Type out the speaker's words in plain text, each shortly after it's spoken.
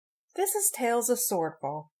This is Tales of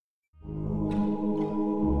Swordfall.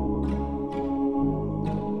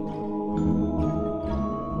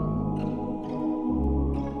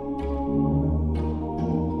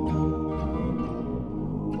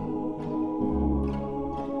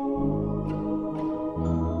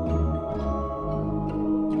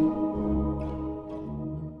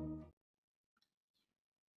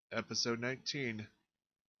 Episode 19,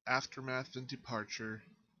 Aftermath and Departure.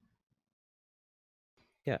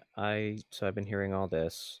 Yeah, so I've been hearing all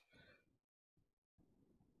this.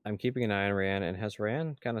 I'm keeping an eye on Ryan, and has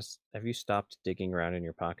Ryan have you stopped digging around in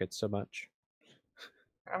your pockets so much?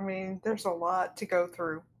 I mean, there's a lot to go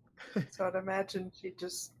through. So I'd imagine she'd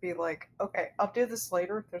just be like, okay, I'll do this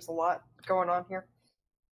later. There's a lot going on here.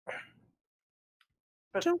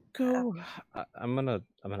 But don't go. I'm gonna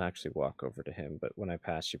actually walk over to him, but when I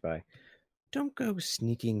pass you by, don't go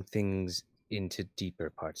sneaking things into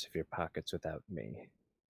deeper parts of your pockets without me.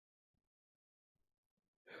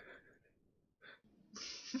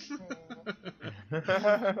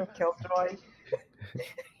 Killjoy.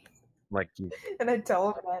 Like you. And I tell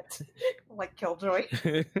him that, like Killjoy.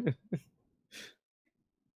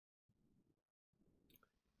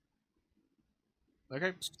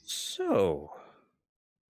 Okay. So,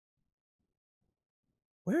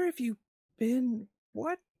 where have you been?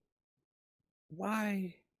 What?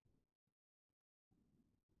 Why?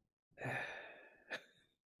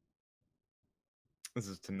 This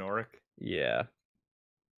is to Norik? Yeah.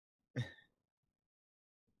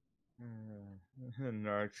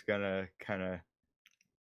 Norik's gonna kind of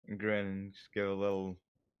grin and just give a little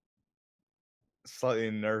slightly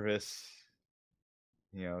nervous,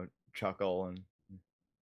 chuckle and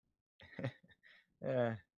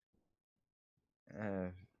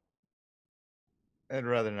I'd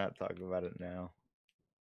rather not talk about it now.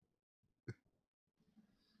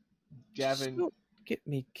 Gavin, don't get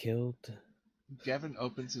me killed. Gavin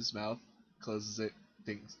opens his mouth, closes it,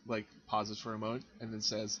 thinks, pauses for a moment, and then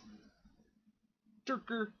says,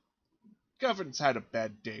 Durker, Gavin's had a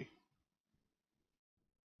bad day.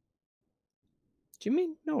 Do you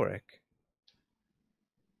mean Norik?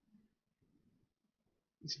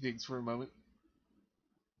 He thinks for a moment.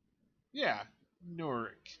 Yeah,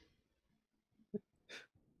 Norik.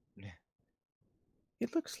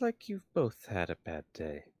 It looks like you've both had a bad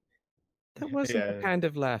day. That wasn't the kind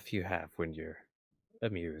of laugh you have when you're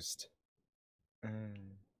amused.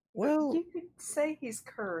 Well, you could say he's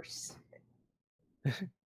cursed.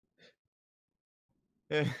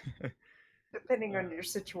 Depending on your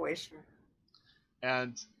situation.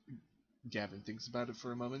 And Gavin thinks about it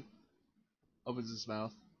for a moment, opens his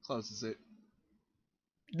mouth, closes it.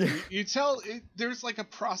 You tell there's like a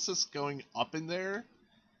process going up in there,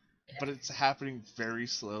 but it's happening very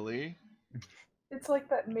slowly. It's like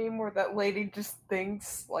that meme where that lady just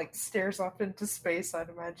thinks, stares off into space. I'd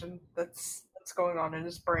imagine that's going on in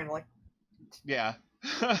his brain. Yeah.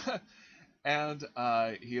 And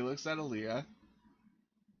he looks at Aaliyah,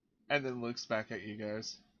 and then looks back at you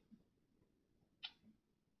guys.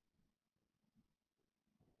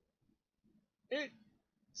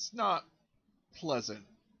 It's not pleasant.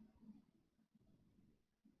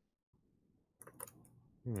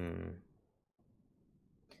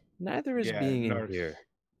 Neither is being in here.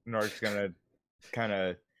 Norik's gonna kind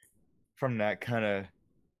of, from that kind of,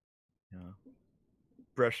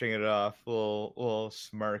 brushing it off, little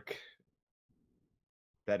smirk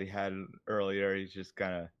that he had earlier. He's just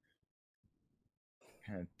gonna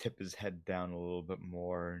kind of tip his head down a little bit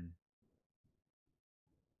more and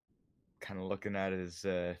kind of looking at his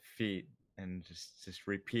feet and just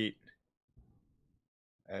repeat,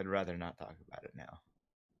 I'd rather not talk about it now.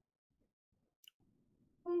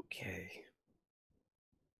 Okay.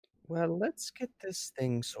 Well, let's get this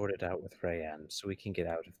thing sorted out with Rayanne so we can get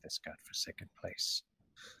out of this godforsaken place.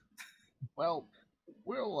 Well,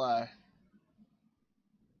 we'll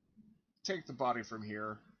take the body from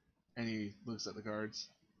here, and he looks at the guards.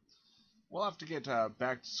 We'll have to get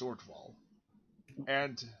back to Swordfall,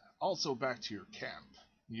 and also back to your camp.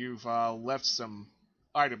 You've left some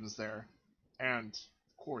items there, and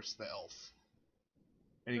of course the elf.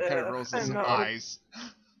 And he kind of rolls his eyes.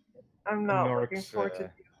 I'm not looking forward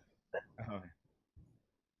to that.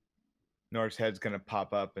 Norik's head's gonna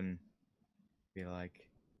pop up and be like,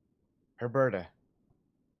 Herberta.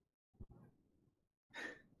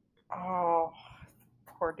 Oh,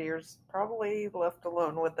 poor dear's probably left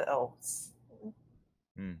alone with the elves.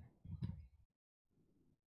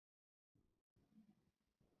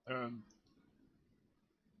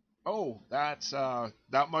 Oh,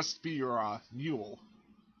 that must be your mule.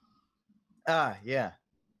 Yeah.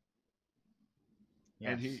 Yes.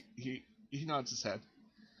 And he nods his head.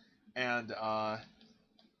 And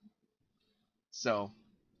so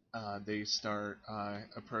they start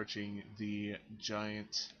approaching the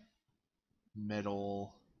giant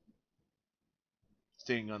metal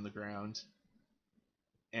thing on the ground.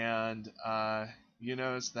 And you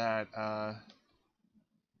notice that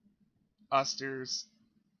Oster's,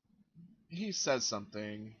 he says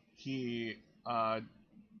something. He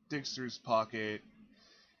digs through his pocket.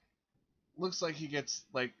 Looks like he gets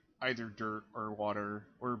like either dirt or water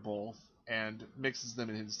or both, and mixes them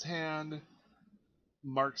in his hand,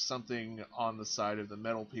 marks something on the side of the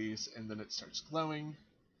metal piece, and then it starts glowing.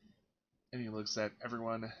 And he looks at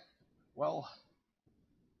everyone. Well,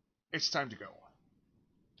 it's time to go.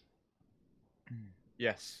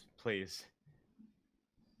 Yes, please.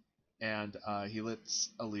 And he lets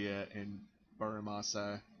Aaliyah and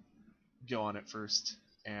Baramasa go on it first,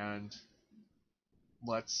 and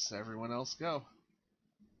lets everyone else go.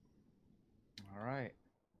 All right.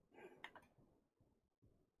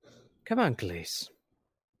 Come on, Glace.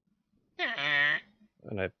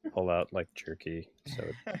 And I pull out like jerky, so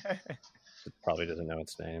it probably doesn't know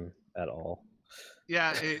its name at all.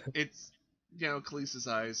 Yeah, it's, you know, Khaleesi's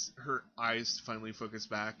eyes, her eyes finally focus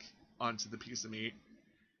back onto the piece of meat,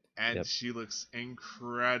 and Yep. she looks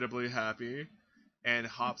incredibly happy and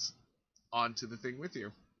hops onto the thing with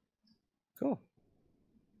you. Cool.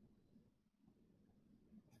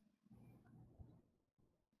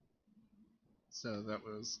 So that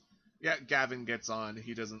was, yeah, Gavin gets on.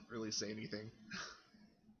 He doesn't really say anything.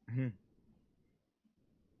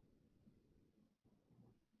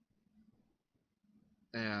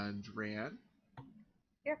 And Rayanne?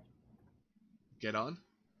 Yeah. Get on?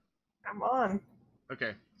 I'm on.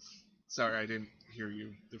 Okay. Sorry, I didn't hear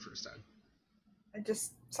you the first time. I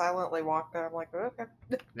just silently walked there. I'm like, okay.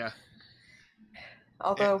 Yeah.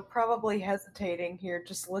 Although probably hesitating here,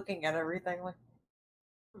 just looking at everything like,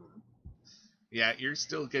 Yeah, you're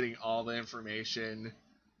still getting all the information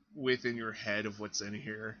within your head of what's in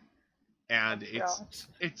here. And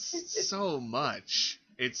it's so much.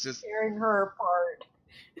 It's just tearing her apart.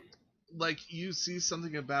 like you see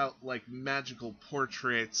something about like magical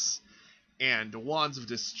portraits and wands of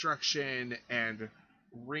destruction and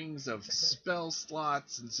rings of spell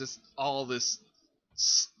slots and just all this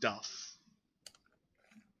stuff.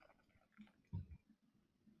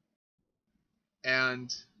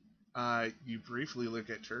 And you briefly look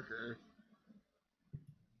at Turker,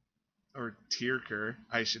 or Tierker,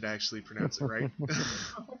 I should actually pronounce it right.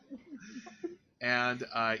 And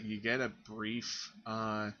you get a brief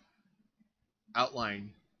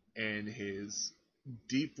outline in his,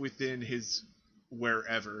 deep within his,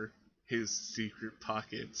 wherever, his secret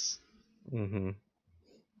pockets. Mm-hmm.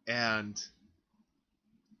 And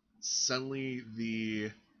suddenly the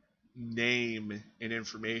name and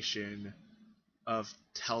information of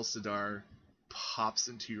Telsadar pops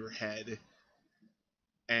into your head,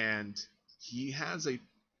 and he has a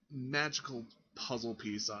magical puzzle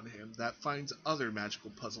piece on him that finds other magical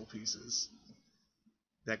puzzle pieces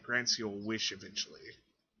that grants you a wish eventually.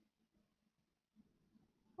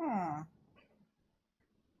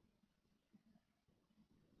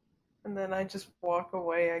 And then I just walk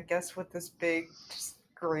away, I guess, with this big just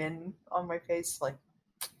grin on my face, like,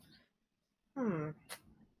 I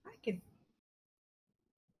could.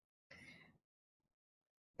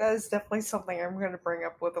 That is definitely something I'm going to bring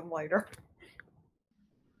up with him later.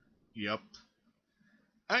 Yep.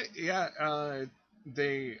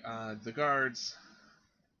 The guards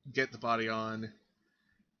get the body on,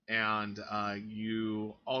 and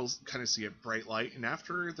you all kind of see a bright light, and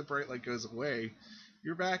after the bright light goes away,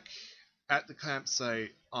 you're back at the campsite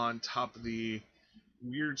on top of the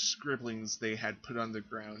weird scribblings they had put on the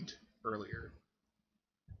ground earlier.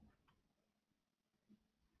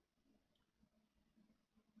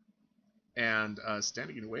 And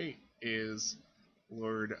standing in wait is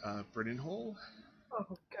Lord Brennenhole.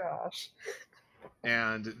 Oh gosh.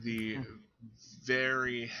 And the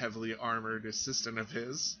very heavily armored assistant of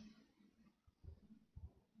his.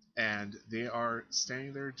 And they are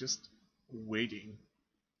standing there just waiting.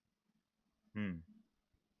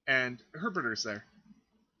 And Herberter's there.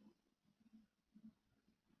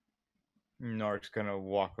 Nark's gonna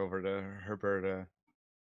walk over to Herberta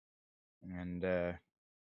and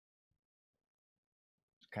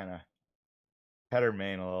kind of pet her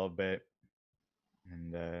mane a little bit,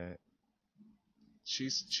 and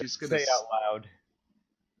she's gonna say out loud.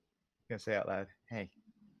 Gonna say out loud, "Hey,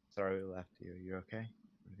 sorry we left you. You okay?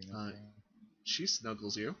 Everything okay?" She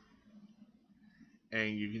snuggles you,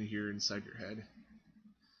 and you can hear inside your head,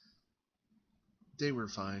 "They were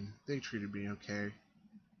fine. They treated me okay."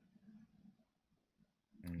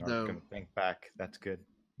 And Nark's gonna think back. That's good.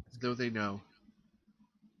 Though they know.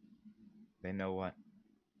 They know what?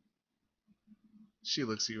 She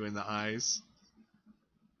looks you in the eyes.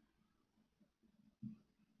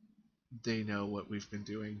 They know what we've been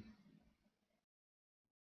doing.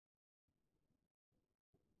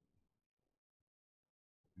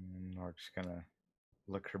 And Nork's gonna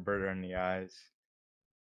look Roberta in the eyes.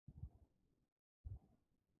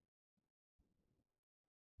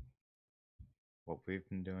 What we've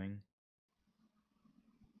been doing.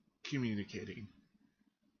 Communicating.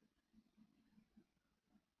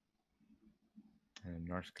 And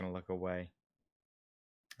Nork's gonna look away.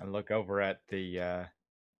 And look over at the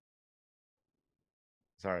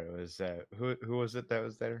sorry, it was who was it that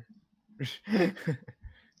was there?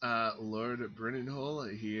 Lord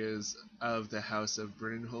Brennenhole. He is of the House of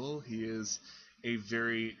Brennenhole. He is a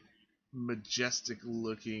very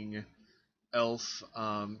majestic-looking elf.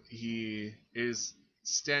 He is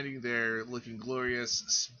standing there looking glorious,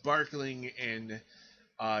 sparkling in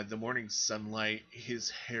the morning sunlight.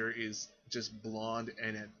 His hair is just blonde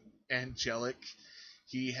and angelic.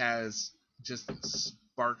 He has just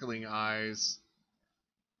sparkling eyes.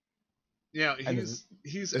 Yeah, And he's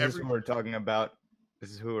This is every. who we're talking about.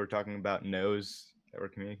 This is who we're talking about knows that we're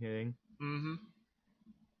communicating. Mm-hmm.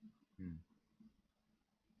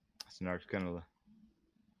 Snark's gonna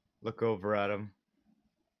look over at him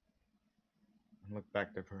and look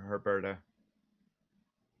back to Herberta.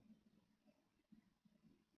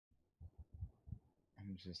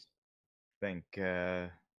 And just think, well,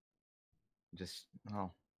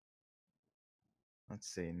 let's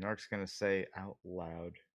see. Nark's gonna say out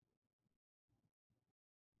loud.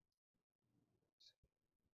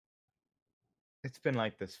 It's been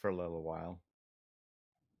like this for a little while.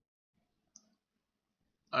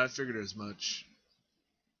 I figured as much.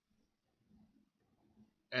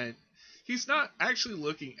 And he's not actually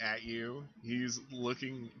looking at you. He's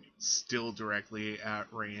looking still directly at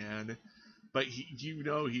Rayanne. But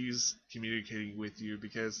he's communicating with you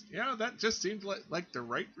because, that just seemed like the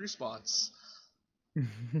right response.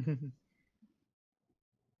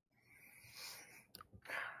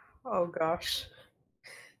 Oh gosh.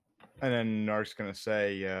 And then Nark's gonna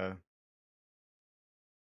say,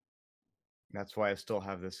 that's why I still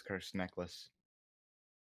have this cursed necklace.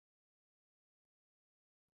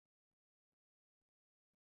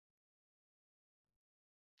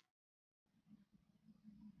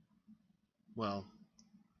 Well,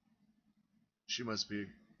 she must be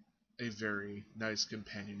a very nice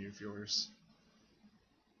companion of yours.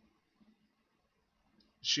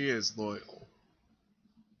 She is loyal.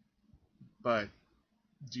 But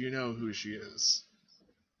do you know who she is?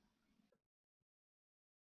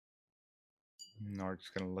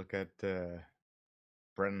 Nark's gonna look at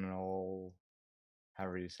Brennan,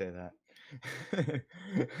 however you say that.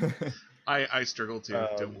 I struggle too.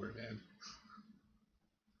 Don't worry, man.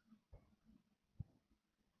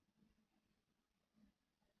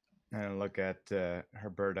 And look at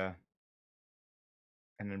Herberta,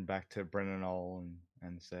 and then back to Brennan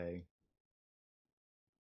and say,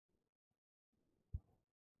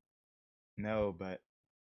 no, but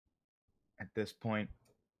at this point,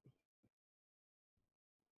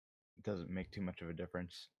 it doesn't make too much of a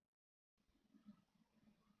difference.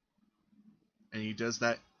 And he does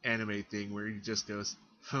that anime thing where he just goes,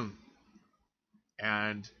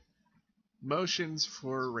 and motions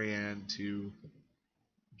for Rayanne to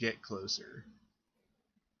get closer.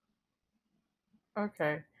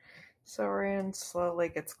 Okay. So Rand slowly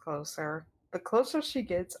gets closer. The closer she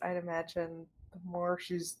gets, I'd imagine, the more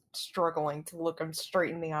she's struggling to look him straight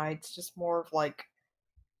in the eye. It's just more of like,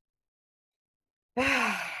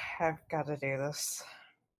 I've got to do this.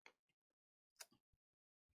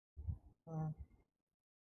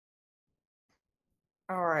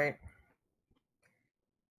 Alright.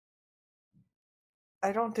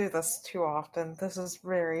 I don't do this too often. This is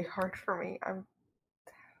very hard for me.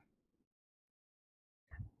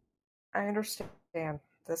 I understand.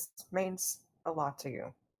 This means a lot to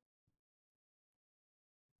you.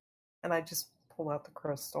 And I just pull out the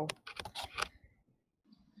crystal.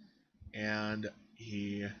 And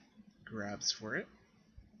he grabs for it.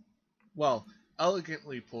 Well,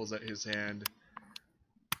 elegantly pulls out his hand,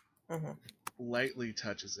 lightly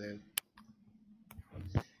touches it,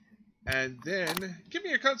 and then give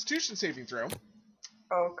me a Constitution saving throw.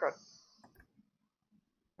 Oh, good.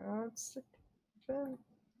 Constitution.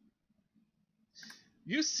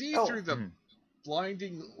 You see through the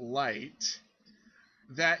blinding light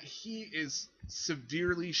that he is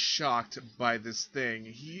severely shocked by this thing.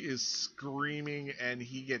 He is screaming and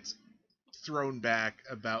he gets thrown back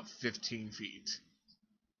about 15 feet.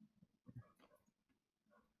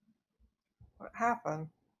 What happened?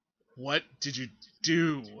 What did you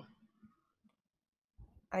do?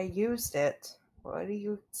 I used it. What do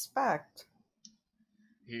you expect?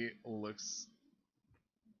 He looks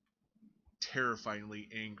terrifyingly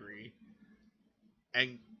angry.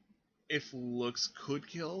 And if looks could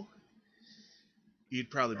kill, he'd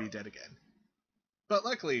probably be dead again. But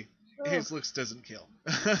luckily, his looks doesn't kill.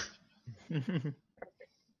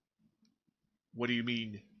 What do you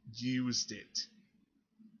mean, used it?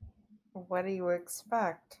 What do you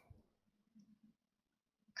expect?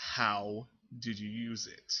 How did you use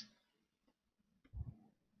it?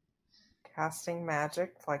 Casting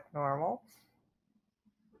magic like normal.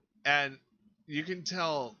 And you can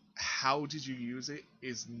tell how did you use it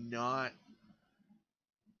is not...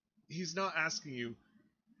 He's not asking you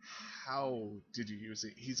how did you use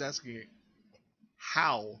it. He's asking it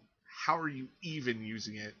how. How are you even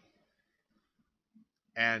using it?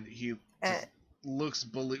 And he just looks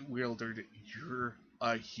bewildered. You're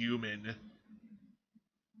a human.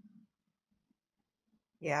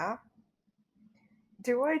 Yeah?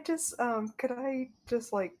 Do I just, could I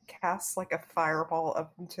just, like, cast, like, a fireball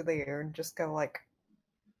up into the air and just go, like,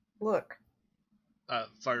 look.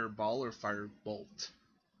 Fireball or firebolt?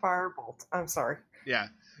 Firebolt. I'm sorry. Yeah.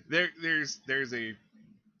 There's a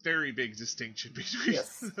very big distinction between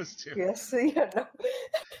those two. Yes, yeah, no.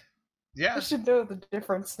 Yeah. I should know the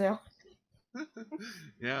difference now.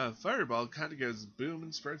 Yeah, fireball kind of goes boom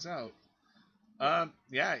and spreads out.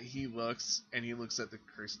 Yeah, he looks at the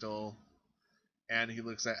crystal, and he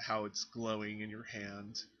looks at how it's glowing in your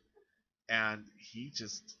hand, and he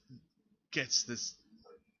just gets this...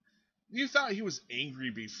 You thought he was angry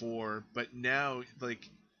before, but now, like,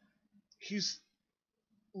 he's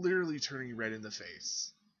literally turning red in the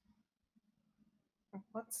face.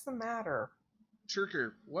 What's the matter?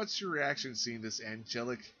 Turker, what's your reaction seeing this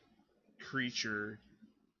angelic creature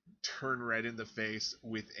turn red in the face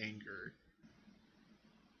with anger?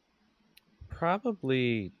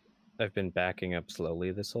 Probably I've been backing up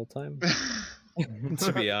slowly this whole time,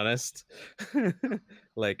 to be honest.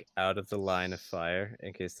 Like, out of the line of fire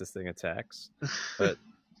in case this thing attacks. But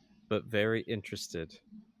very interested.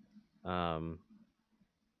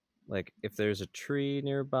 Like, if there's a tree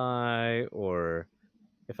nearby, or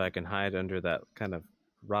if I can hide under that kind of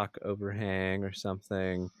rock overhang or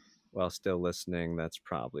something while still listening, that's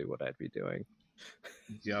probably what I'd be doing.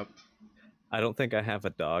 Yep. I don't think I have a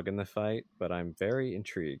dog in the fight, but I'm very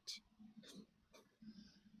intrigued.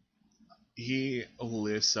 He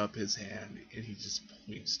lifts up his hand and he just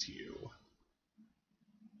points to you.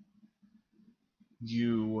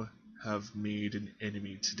 You have made an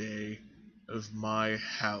enemy today of my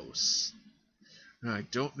house. And I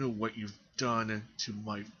don't know what you've done to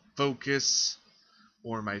my focus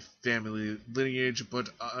or my family lineage, but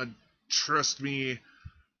trust me,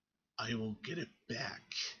 I will get it back.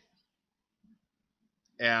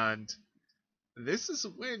 And this is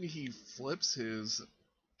when he flips his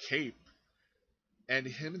cape, and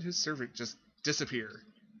him and his servant just disappear.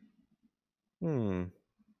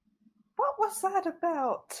 What was that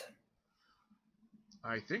about?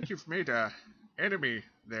 I think you've made a enemy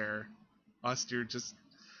there, Austere. Just...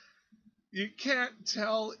 You can't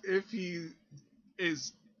tell if he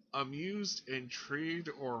is amused, intrigued,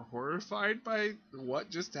 or horrified by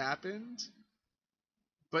what just happened.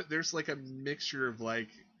 But there's like a mixture of like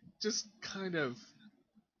just kind of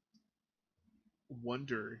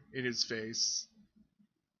wonder in his face.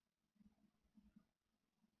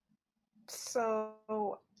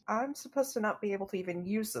 So, I'm supposed to not be able to even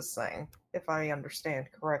use this thing, if I understand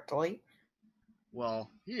correctly. Well,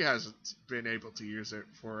 he hasn't been able to use it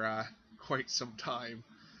for quite some time.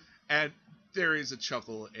 And there is a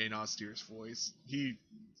chuckle in Austere's voice. You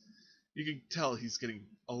can tell he's getting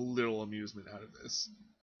a little amusement out of this.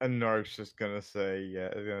 And Norg's just gonna say, yeah,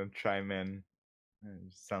 gonna chime in.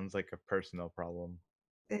 It sounds like a personal problem.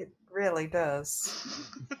 It really does.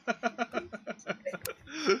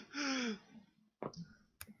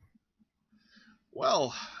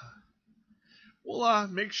 Well, we'll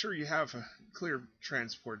make sure you have a clear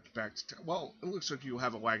transport back to town. Well, it looks like you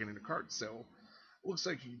have a wagon and a cart, so it looks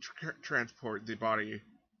like you can transport the body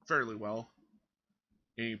fairly well.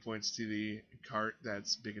 And he points to the cart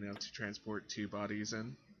that's big enough to transport 2 bodies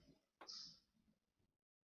in.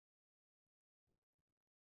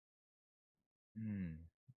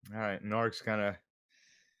 Alright, Norg's gonna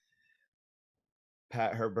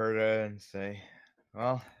pat Herberta and say,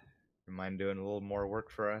 well, you mind doing a little more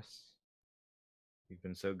work for us? You've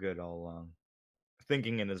been so good all along.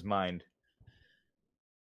 Thinking in his mind.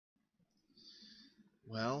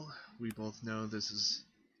 Well, we both know this is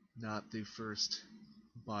not the first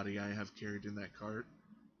body I have carried in that cart.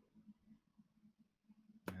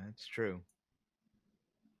 That's true.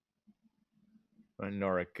 When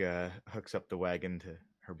Norik hooks up the wagon to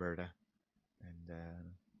Herberta. And,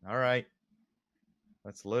 all right.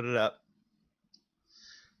 Let's load it up.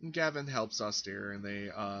 And Gavin helps Austere, and they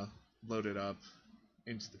load it up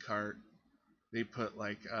into the cart. They put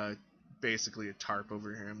like basically a tarp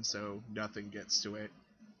over him so nothing gets to it.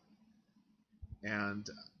 And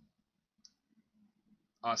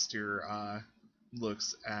Austere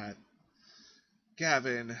looks at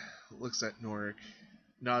Gavin, looks at Norik,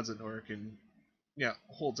 nods at Norik, and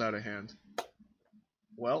holds out a hand.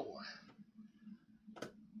 Well,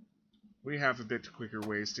 we have a bit quicker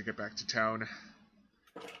ways to get back to town.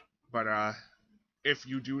 But if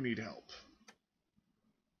you do need help,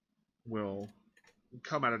 we'll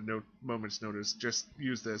come at a moment's notice. Just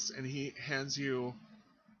use this. And he hands you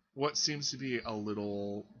what seems to be a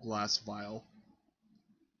little glass vial.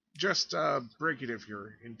 Just break it if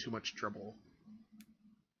you're in too much trouble.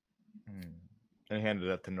 And he handed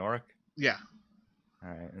it to Norik? Yeah.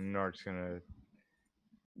 Alright, and Norik's gonna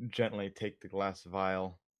gently take the glass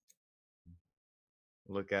vial,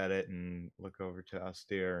 look at it, and look over to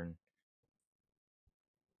Austere and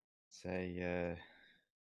say,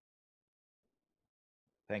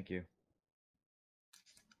 thank you.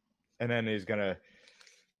 And then he's gonna,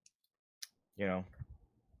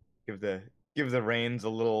 give the reins a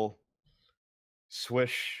little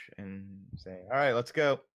swish and say, all right, let's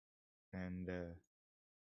go. And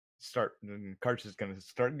and Karch is gonna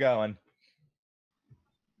start going.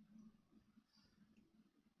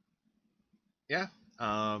 Yeah.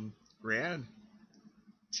 Rand,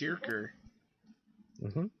 Tyrker,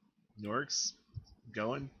 Norik's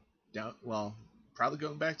going down. Well, probably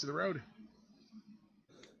going back to the road.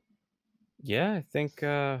 Yeah, I think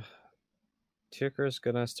Tyrker's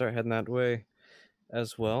gonna start heading that way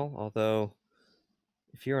as well. Although,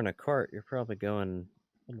 if you're in a cart, you're probably going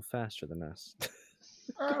a little faster than us.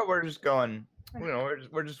 We're just going.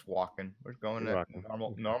 We're just walking. We're going at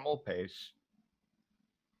normal pace.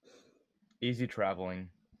 Easy traveling.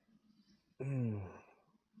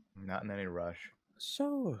 Not in any rush.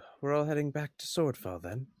 So, we're all heading back to Swordfall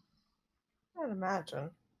then? I'd imagine.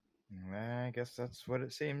 I guess that's what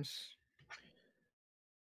it seems.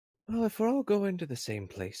 Well, if we're all going to the same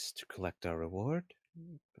place to collect our reward,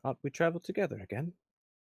 ought we travel together again?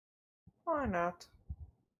 Why not?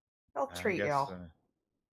 I'll treat y'all.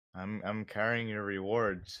 I'm carrying your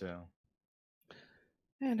reward, so.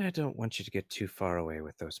 And I don't want you to get too far away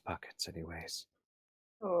with those pockets anyways.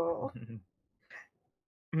 Oh.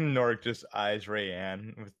 Norik just eyes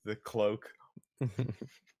Rayanne with the cloak.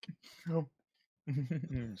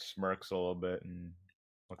 Smirks a little bit and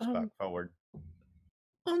looks back forward.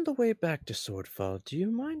 On the way back to Swordfall, do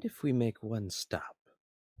you mind if we make one stop?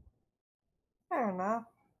 Fair enough.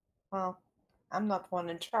 Well, I'm not the one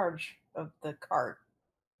in charge of the cart.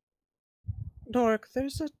 Norik,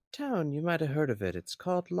 there's a town, you might have heard of it. It's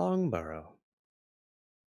called Longborough.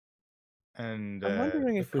 And I'm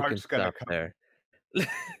wondering if we can stop there.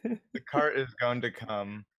 The cart is going to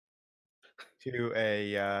come to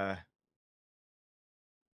a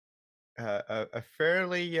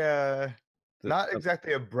fairly not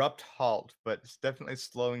exactly abrupt halt, but it's definitely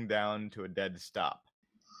slowing down to a dead stop.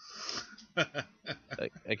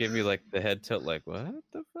 I give you like the head tilt, like what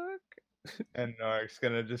the fuck? And Norik's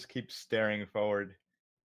gonna just keep staring forward,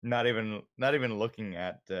 not even looking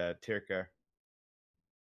at Tyrker.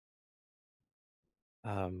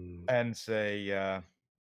 And say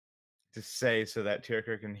to say so that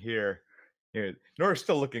Tyrker can hear. Norik's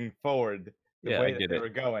still looking forward. The way that they were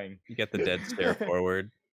going. You get the dead stare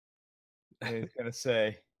forward. And he's gonna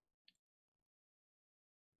say,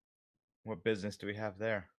 "What business do we have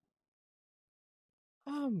there?"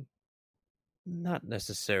 Not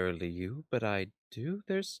necessarily you, but I do.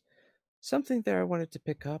 There's something there I wanted to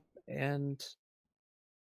pick up, and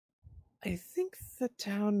I think the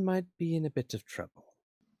town might be in a bit of trouble.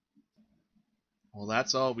 Well,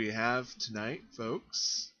 that's all we have tonight,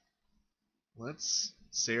 folks. Let's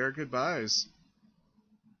say our goodbyes.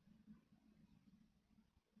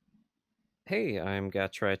 Hey, I'm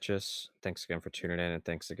Gats Righteous. Thanks again for tuning in, and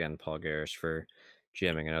thanks again, Paul Garish, for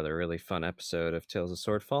jamming another really fun episode of Tales of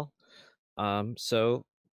Swordfall. So,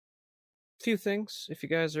 few things. If you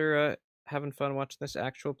guys are having fun watching this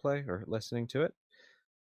actual play or listening to it,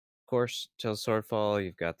 of course, Tales of Swordfall,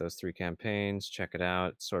 you've got those 3 campaigns. Check it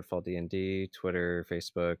out. Swordfall D&D, Twitter,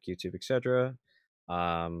 Facebook, YouTube, etc.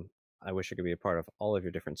 I wish I could be a part of all of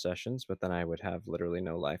your different sessions, but then I would have literally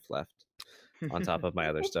no life left on top of my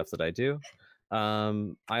other stuff that I do.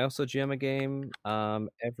 I also GM a game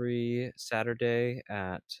every Saturday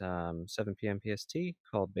at 7 p.m. PST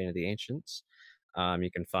called Bane of the Ancients. You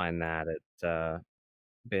can find that at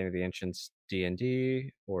Bane of the Ancients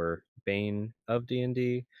D&D or Bane of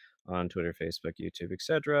D&D on Twitter, Facebook, YouTube,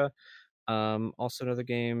 etc. Also another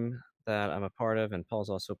game that I'm a part of and Paul's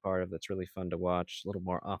also part of that's really fun to watch, a little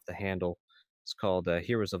more off the handle. It's called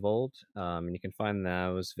Heroes of Old, and you can find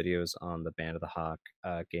those videos on the Band of the Hawk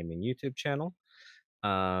gaming YouTube channel.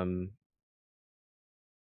 In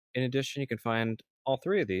addition, you can find all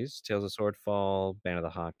three of these, Tales of Swordfall, Band of the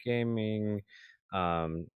Hawk Gaming,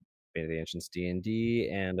 Band of the Ancients D&D,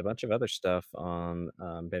 and a bunch of other stuff on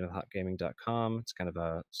bandofthehawkgaming.com. It's kind of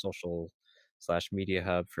a social / media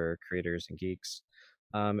hub for creators and geeks.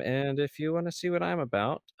 And if you want to see what I'm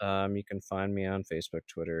about, you can find me on Facebook,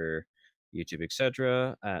 Twitter, YouTube,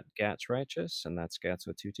 etc. at Gats Righteous, and that's Gats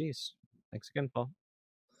with 2 T's. Thanks again, Paul.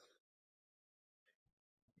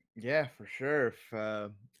 Yeah, for sure.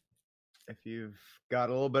 If you've got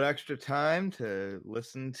a little bit extra time to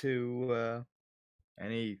listen to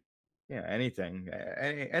anything,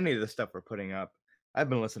 any of the stuff we're putting up, I've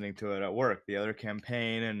been listening to it at work. The other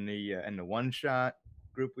campaign and the one shot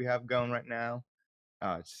group we have going right now.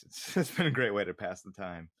 It's been a great way to pass the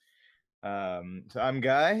time. So I'm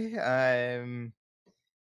Guy. I'm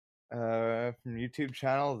from YouTube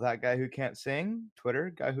channel That Guy Who Can't Sing, Twitter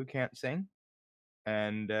Guy Who Can't Sing,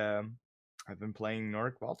 and I've been playing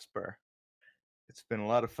Noric Waltspur. It's been a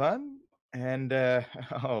lot of fun, and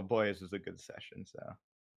oh boy, this is a good session. So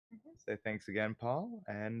say thanks again, Paul,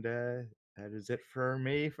 and that is it for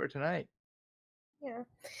me for tonight. Yeah,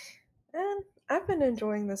 and I've been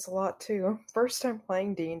enjoying this a lot too. First time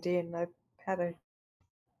playing D&D, and I've had a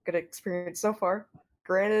good experience so far.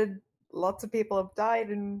 Granted, lots of people have died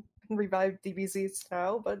and revived DBZ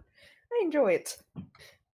style, but I enjoy it.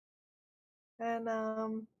 And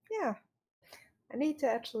yeah,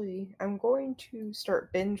 I'm going to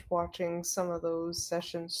start binge watching some of those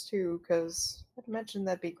sessions too, because I'd mentioned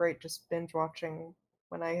that'd be great, just binge watching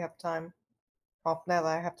when I have time off, now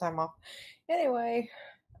that I have time off. Anyway,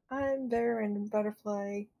 I'm Very Random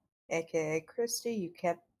Butterfly, aka Christy.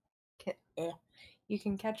 You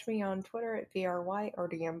can catch me on Twitter at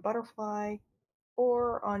VRYRDM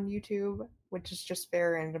or on YouTube, which is just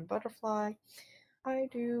Very Random Butterfly. I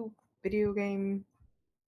do video game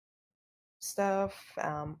stuff,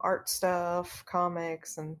 art stuff,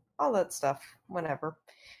 comics, and all that stuff whenever.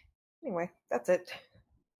 Anyway, that's it.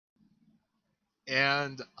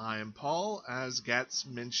 And I'm Paul. As Gats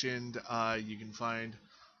mentioned, you can find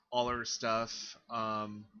all our stuff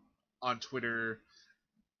on Twitter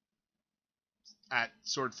at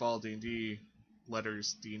Swordfall D&D,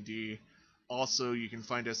 letters D&D. Also, you can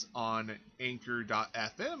find us on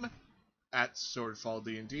Anchor.fm at Swordfall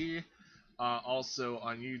D&D. Also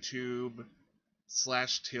on YouTube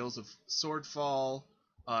 / Tales of Swordfall.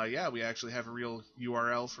 Yeah, we actually have a real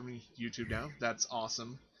URL from YouTube now. That's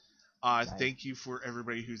awesome. Nice. Thank you for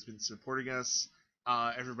everybody who's been supporting us,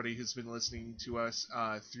 everybody who's been listening to us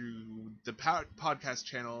through the podcast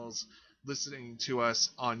channels, listening to us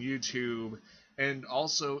on YouTube, and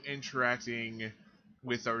also interacting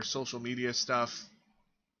with our social media stuff.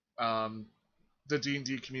 The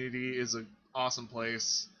D&D community is an awesome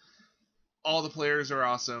place. All the players are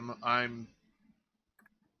awesome. I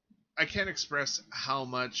can't express how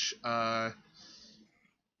much I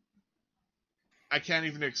can't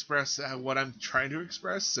even express what I'm trying to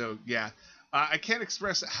express, so yeah. I can't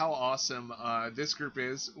express how awesome this group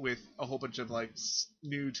is, with a whole bunch of like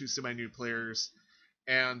new to semi-new players,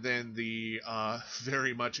 and then the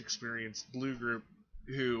very much experienced blue group,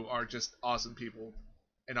 who are just awesome people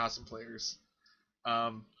and awesome players.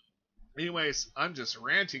 Anyways, I'm just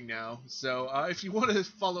ranting now, so if you want to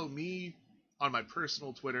follow me on my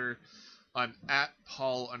personal Twitter, I'm at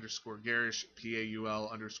Paul_Garish,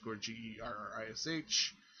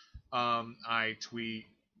 PAUL_GERRISH. I tweet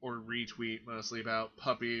or retweet mostly about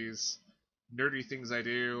puppies, nerdy things I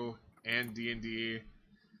do, and D&D.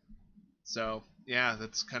 So, yeah,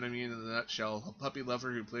 that's kind of me in a nutshell. A puppy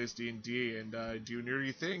lover who plays D&D and do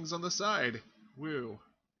nerdy things on the side. Woo.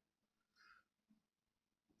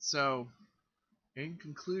 So, in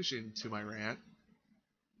conclusion to my rant,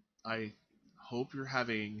 I hope you're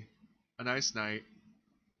having a nice night,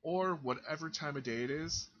 or whatever time of day it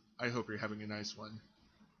is. I hope you're having a nice one.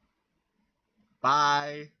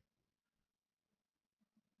 Bye.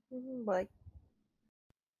 Bye.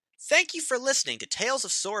 Thank you for listening to Tales of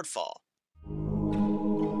Swordfall.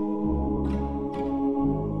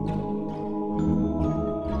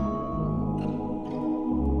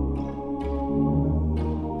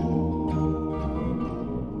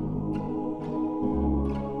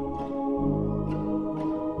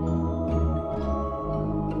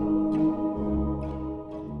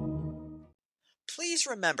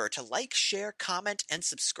 remember to like, share, comment, and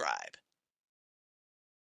subscribe.